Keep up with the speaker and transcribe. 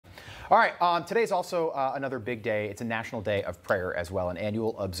All right, today's also another big day. It's a national day of prayer as well, an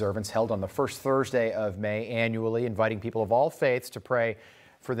annual observance held on the first Thursday of May annually, inviting people of all faiths to pray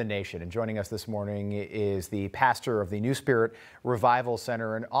for the nation. And joining us this morning is the pastor of the New Spirit Revival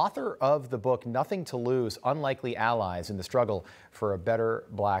Center and author of the book, Nothing to Lose, Unlikely Allies in the Struggle for a Better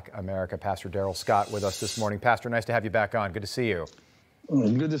Black America. Pastor Darrell Scott with us this morning. Pastor, nice to have you back on. Good to see you.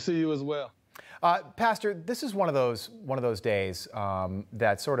 Good to see you as well. Pastor, this is one of those days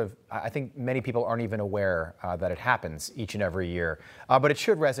that sort of, I think many people aren't even aware that it happens each and every year. But it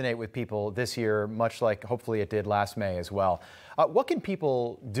should resonate with people this year, much like hopefully it did last May as well. What can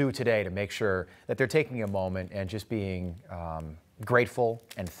people do today to make sure that they're taking a moment and just being grateful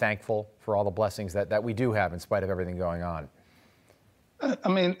and thankful for all the blessings that we do have in spite of everything going on? I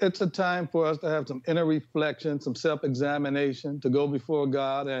mean, it's a time for us to have some inner reflection, some self-examination, to go before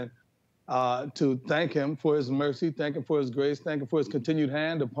God and to thank him for his mercy, thank him for his grace, thank him for his continued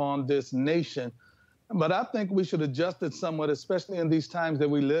hand upon this nation. But I think we should adjust it somewhat, especially in these times that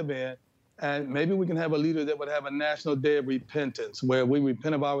we live in. And maybe we can have a leader that would have a national day of repentance, where we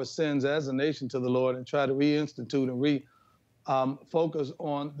repent of our sins as a nation to the Lord and try to reinstitute and focus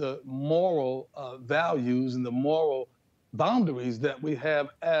on the moral values and the moral boundaries that we have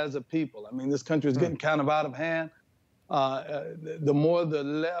as a people. I mean, this country is getting kind of out of hand. The more the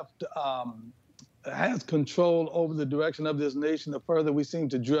left has control over the direction of this nation, the further we seem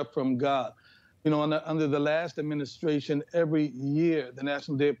to drift from God. You know, under the last administration, every year, the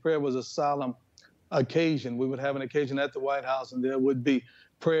National Day of Prayer was a solemn occasion. We would have an occasion at the White House, and there would be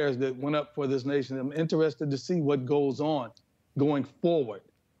prayers that went up for this nation. I'm interested to see what goes on going forward.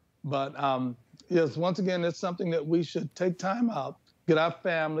 But yes, once again, it's something that we should take time out, get our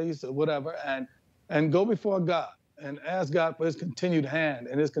families or whatever, and go before God and ask God for his continued hand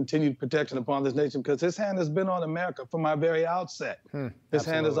and his continued protection upon this nation, because his hand has been on America from our very outset. His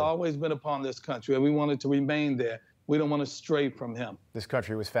hand has always been upon this country, and we want it to remain there. We don't want to stray from him. This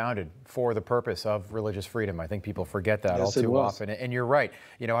country was founded for the purpose of religious freedom. I think people forget that all Yes, too often. And you're right.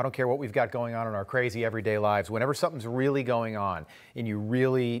 You know, I don't care what we've got going on in our crazy everyday lives. Whenever something's really going on and you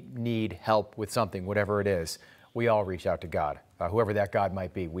really need help with something, whatever it is, we all reach out to God, whoever that God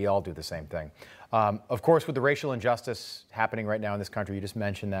might be. We all do the same thing. Of course, with the racial injustice happening right now in this country, you just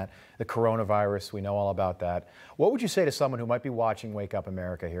mentioned that, the coronavirus, we know all about that. What would you say to someone who might be watching Wake Up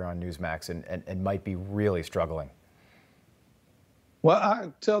America here on Newsmax and might be really struggling? Well,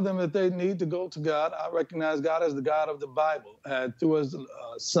 I tell them that they need to go to God. I recognize God as the God of the Bible. Through his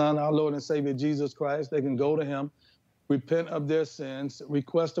Son, our Lord and Savior, Jesus Christ, they can go to him, repent of their sins,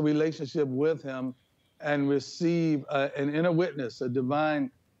 request a relationship with him, and receive an inner witness, a divine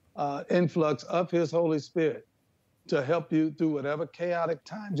influx of his Holy Spirit to help you through whatever chaotic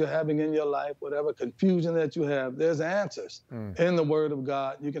times you're having in your life, whatever confusion that you have. There's answers in the Word of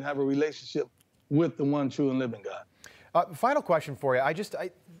God. You can have a relationship with the one true and living God. Final question for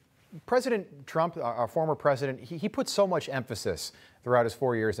you. President Trump, our former president, he put so much emphasis throughout his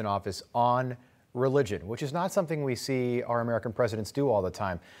 4 years in office on religion, which is not something we see our American presidents do all the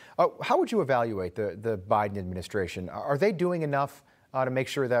time. How would you evaluate the Biden administration? Are they doing enough to make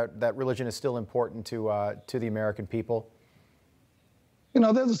sure that religion is still important to the American people? You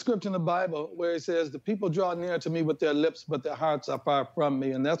know, there's a scripture in the Bible where it says, the people draw near to me with their lips, but their hearts are far from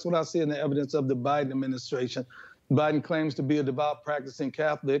me. And that's what I see in the evidence of the Biden administration. Biden claims to be a devout practicing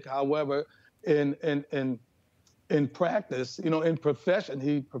Catholic. However, in practice, you know, in profession,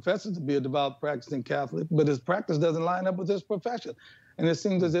 he professes to be a devout practicing Catholic, but his practice doesn't line up with his profession. And it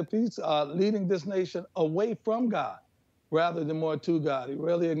seems as if he's leading this nation away from God rather than more to God. He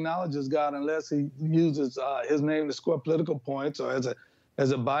rarely acknowledges God unless he uses his name to score political points or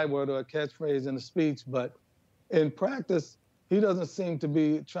as a byword or a catchphrase in a speech. But in practice, he doesn't seem to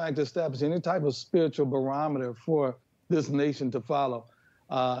be trying to establish any type of spiritual barometer for this nation to follow.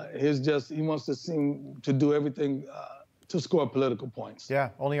 He wants to seem to do everything to score political points.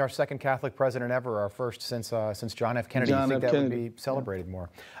 Yeah, only our second Catholic president ever, our first since John F. Kennedy. You think that would be celebrated more?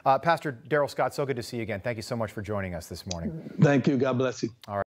 Pastor Darrell Scott, so good to see you again. Thank you so much for joining us this morning. Thank you. God bless you.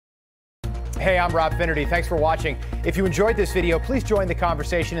 All right. Hey, I'm Rob Finnerty. Thanks for watching. If you enjoyed this video, please join the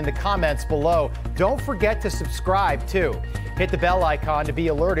conversation in the comments below. Don't forget to subscribe, too. Hit the bell icon to be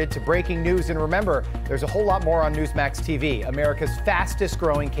alerted to breaking news. And remember, there's a whole lot more on Newsmax TV, America's fastest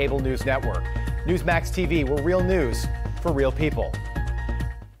growing cable news network. Newsmax TV, we're real news for real people.